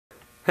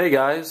Hey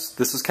guys,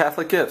 this is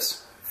Catholic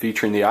Gifts,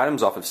 featuring the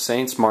items off of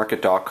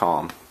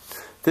saintsmarket.com.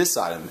 This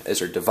item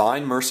is our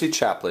Divine Mercy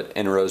Chaplet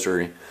and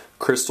Rosary,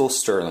 Crystal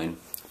Sterling.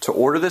 To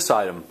order this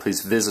item,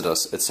 please visit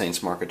us at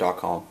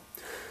saintsmarket.com.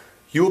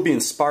 You will be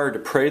inspired to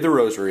pray the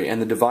Rosary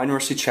and the Divine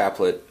Mercy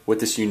Chaplet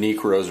with this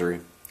unique rosary.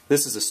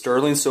 This is a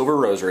sterling silver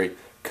rosary,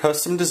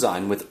 custom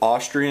designed with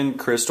Austrian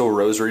crystal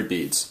rosary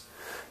beads.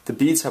 The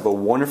beads have a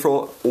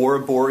wonderful Aurora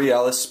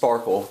Borealis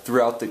sparkle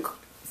throughout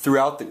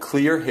the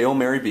clear Hail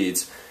Mary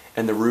beads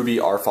and the ruby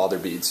Our Father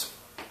beads.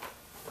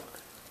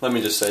 Let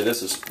me just say,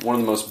 this is one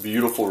of the most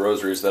beautiful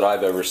rosaries that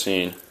I've ever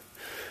seen.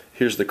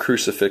 Here's the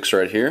crucifix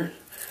right here,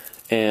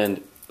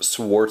 and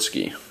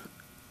Swarovski.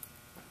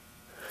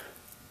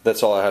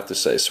 That's all I have to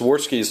say.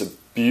 Swarovski is a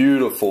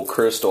beautiful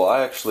crystal.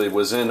 I actually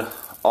was in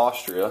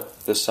Austria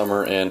this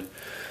summer and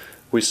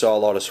we saw a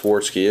lot of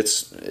Swarovski.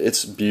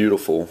 It's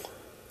beautiful.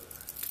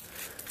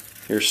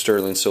 Here's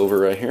sterling silver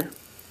right here.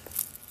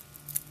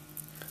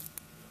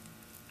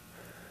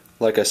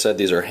 Like I said,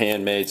 these are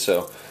handmade,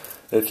 so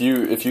if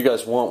you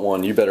guys want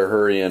one, you better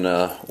hurry and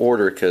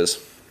order,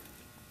 because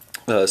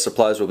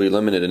supplies will be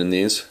limited in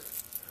these.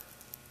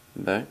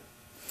 Okay.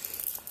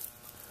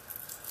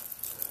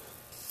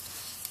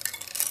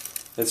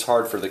 It's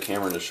hard for the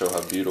camera to show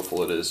how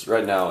beautiful it is.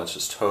 Right now it's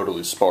just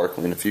totally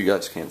sparkling, if you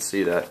guys can't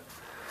see that.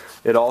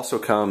 It also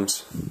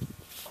comes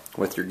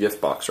with your gift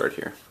box right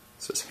here.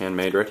 It says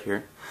handmade right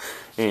here.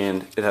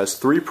 And it has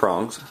 3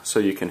 prongs, so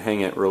you can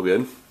hang it real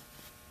good.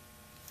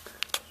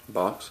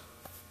 Box.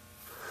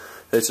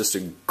 It's just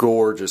a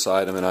gorgeous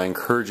item, and I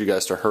encourage you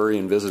guys to hurry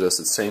and visit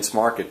us at Saints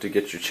Market to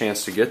get your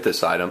chance to get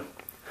this item.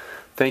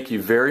 Thank you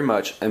very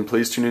much, and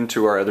please tune in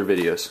to our other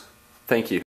videos. Thank you.